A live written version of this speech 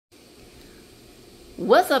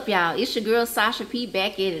What's up, y'all? It's your girl Sasha P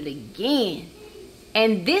back at it again.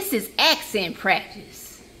 And this is accent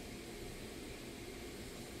practice.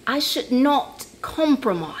 I should not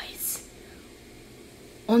compromise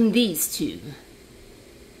on these two.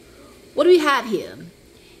 What do we have here?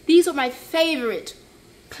 These are my favorite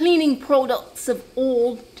cleaning products of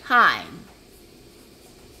all time.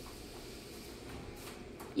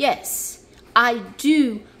 Yes, I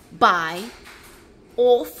do buy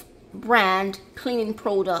off-brand cleaning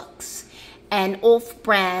products and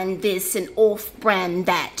off-brand this and off-brand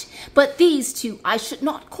that. But these two, I should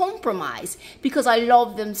not compromise because I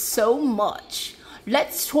love them so much.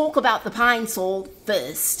 Let's talk about the Pine Sol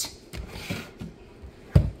first.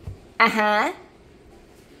 Now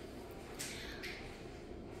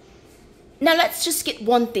let's just get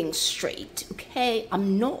one thing straight, okay?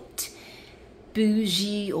 I'm not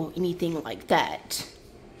bougie or anything like that.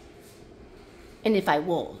 And if I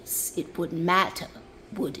was, it wouldn't matter,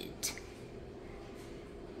 would it?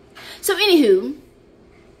 So anywho,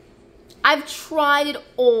 I've tried it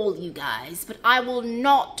all, you guys, but I will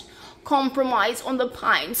not compromise on the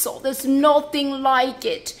Pine Sol. There's nothing like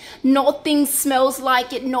it. Nothing smells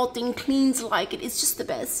like it. Nothing cleans like it. It's just the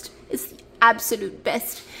best. It's the absolute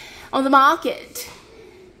best on the market.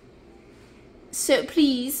 So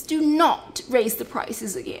please do not raise the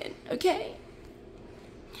prices again, okay?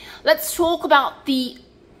 Let's talk about the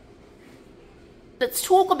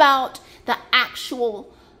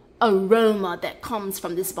actual aroma that comes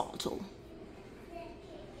from this bottle.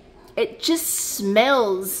 It just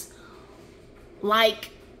smells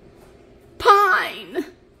like pine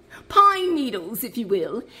needles, if you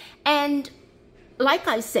will. And like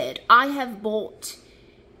I said, I have bought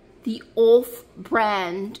the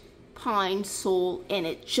off-brand Pine Sol and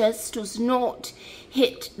it just does not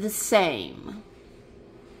hit the same.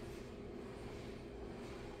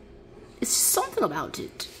 It's just something about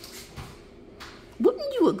it.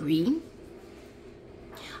 Wouldn't you agree?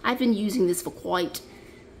 I've been using this for quite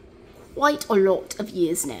a lot of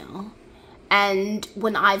years now. And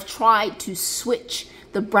when I've tried to switch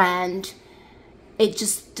the brand, it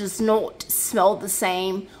just does not smell the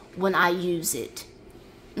same when I use it.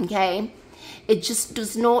 Okay? It just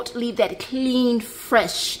does not leave that clean,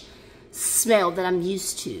 fresh smell that I'm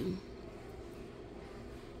used to.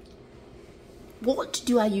 What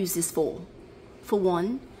do I use this for? For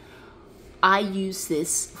one, I use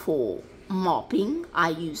this for mopping. I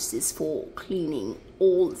use this for cleaning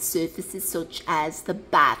all surfaces such as the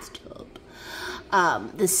bathtub,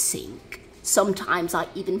 the sink. Sometimes I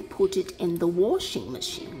even put it in the washing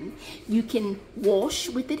machine. You can wash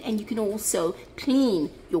with it and you can also clean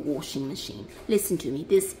your washing machine. Listen to me,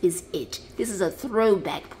 this is it. This is a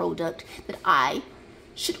throwback product that I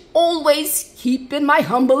should always keep in my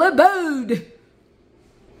humble abode.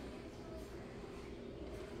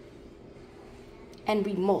 And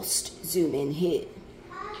we must zoom in here.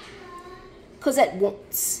 Because at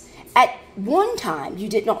one time, you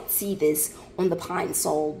did not see this on the Pine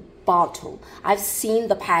Sol bottle. I've seen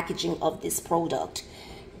the packaging of this product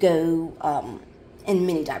go in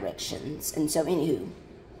many directions. And so anywho,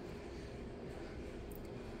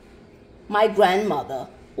 my grandmother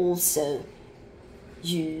also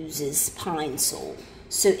uses Pine Sol.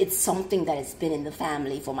 So it's something that has been in the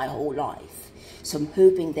family for my whole life. So I'm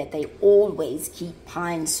hoping that they always keep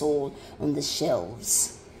Pine Sol on the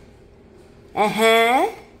shelves.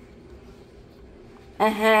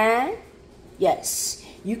 Yes,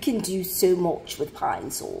 you can do so much with Pine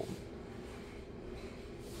Sol.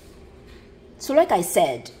 So like I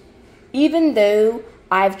said, even though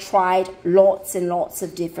I've tried lots and lots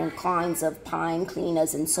of different kinds of pine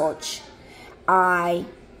cleaners and such, I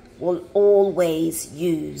will always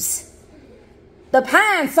use the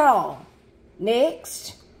Pine Sol.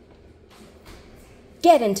 Next,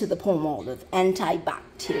 get into the Palmolive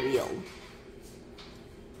antibacterial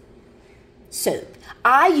soap.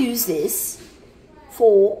 I use this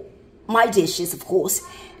for my dishes, of course,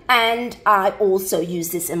 and I also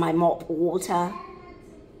use this in my mop water.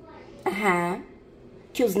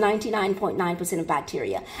 Kills 99.9% of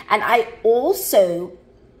bacteria. And I also,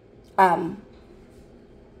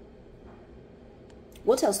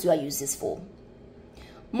 what else do I use this for?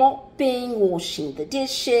 Mopping, washing the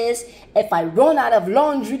dishes. If I run out of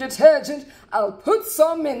laundry detergent, I'll put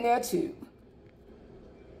some in there too.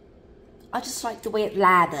 I just like the way it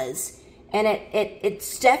lathers. And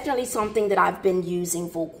it's definitely something that I've been using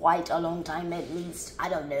for quite a long time, at least, I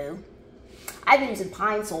don't know. I've been using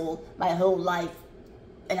Pine Sol my whole life,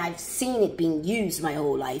 and I've seen it being used my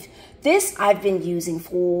whole life. This I've been using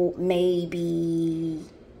for maybe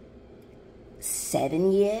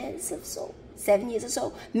 7 years or so. 7 years or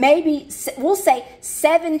so. Maybe, we'll say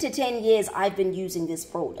 7 to 10 years I've been using this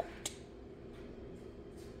product.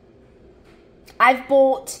 I've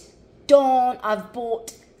bought Dawn, I've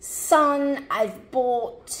bought Sun, I've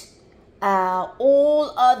bought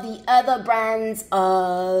all of the other brands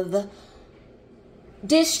of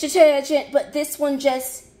dish detergent, but this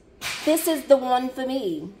is the one for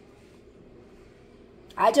me.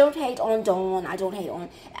 I don't hate on Dawn, I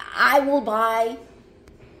will buy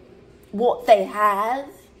what they have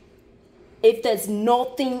if there's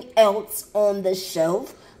nothing else on the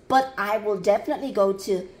shelf, but I will definitely go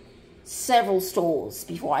to several stores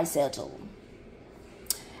before I settle.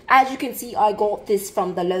 As you can see, I got this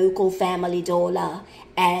from the local Family Dollar,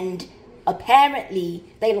 and apparently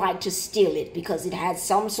they like to steal it because it has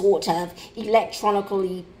some sort of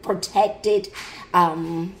electronically protected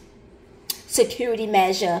security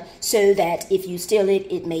measure so that if you steal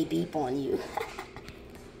it, it may beep on you.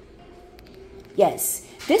 Yes,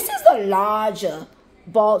 this is the larger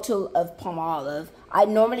bottle of Palmolive. I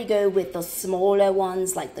normally go with the smaller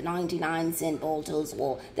ones, like the 99-cent bottles.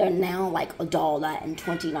 Well, they're now like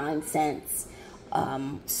 $1.29,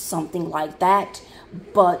 something like that.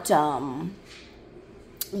 But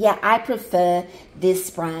yeah, I prefer this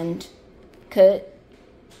brand. Kurt,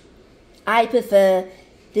 I prefer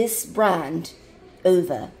this brand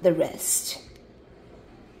over the rest.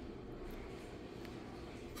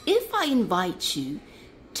 If I invite you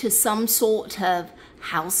to some sort of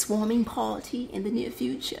housewarming party in the near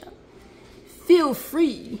future, feel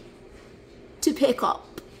free to pick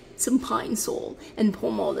up some Pine Sol and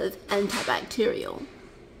Palmolive antibacterial.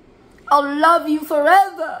 I'll love you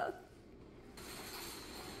forever.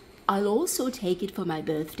 I'll also take it for my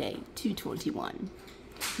birthday, 2/21.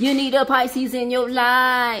 You need a Pisces in your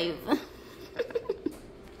life.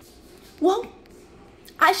 Well,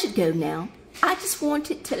 I should go now. I just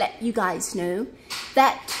wanted to let you guys know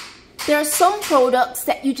that there are some products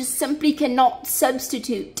that you just simply cannot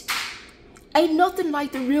substitute. Ain't nothing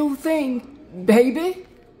like the real thing, baby.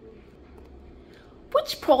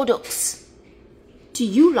 Which products do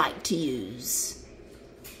you like to use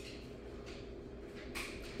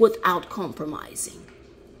without compromising?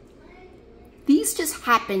 These just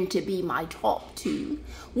happen to be my top 2.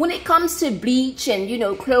 When it comes to bleach and, you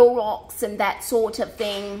know, Clorox and that sort of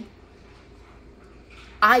thing,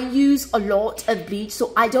 I use a lot of bleach,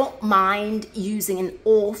 so I don't mind using an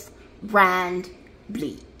off-brand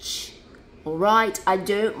bleach. All right, I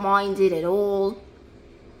don't mind it at all.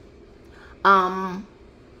 I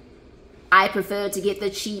prefer to get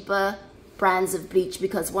the cheaper brands of bleach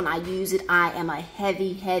because when I use it, I am a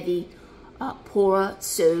heavy pourer,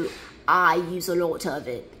 so I use a lot of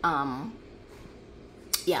it.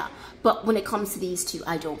 Yeah, but when it comes to these two,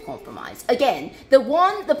 I don't compromise. Again, the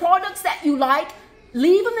products that you like,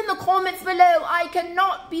 leave them in the comments below. I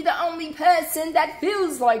cannot be the only person that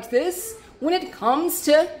feels like this when it comes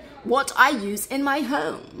to what I use in my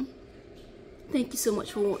home. Thank you so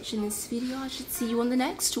much for watching this video. I should see you on the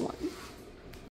next one.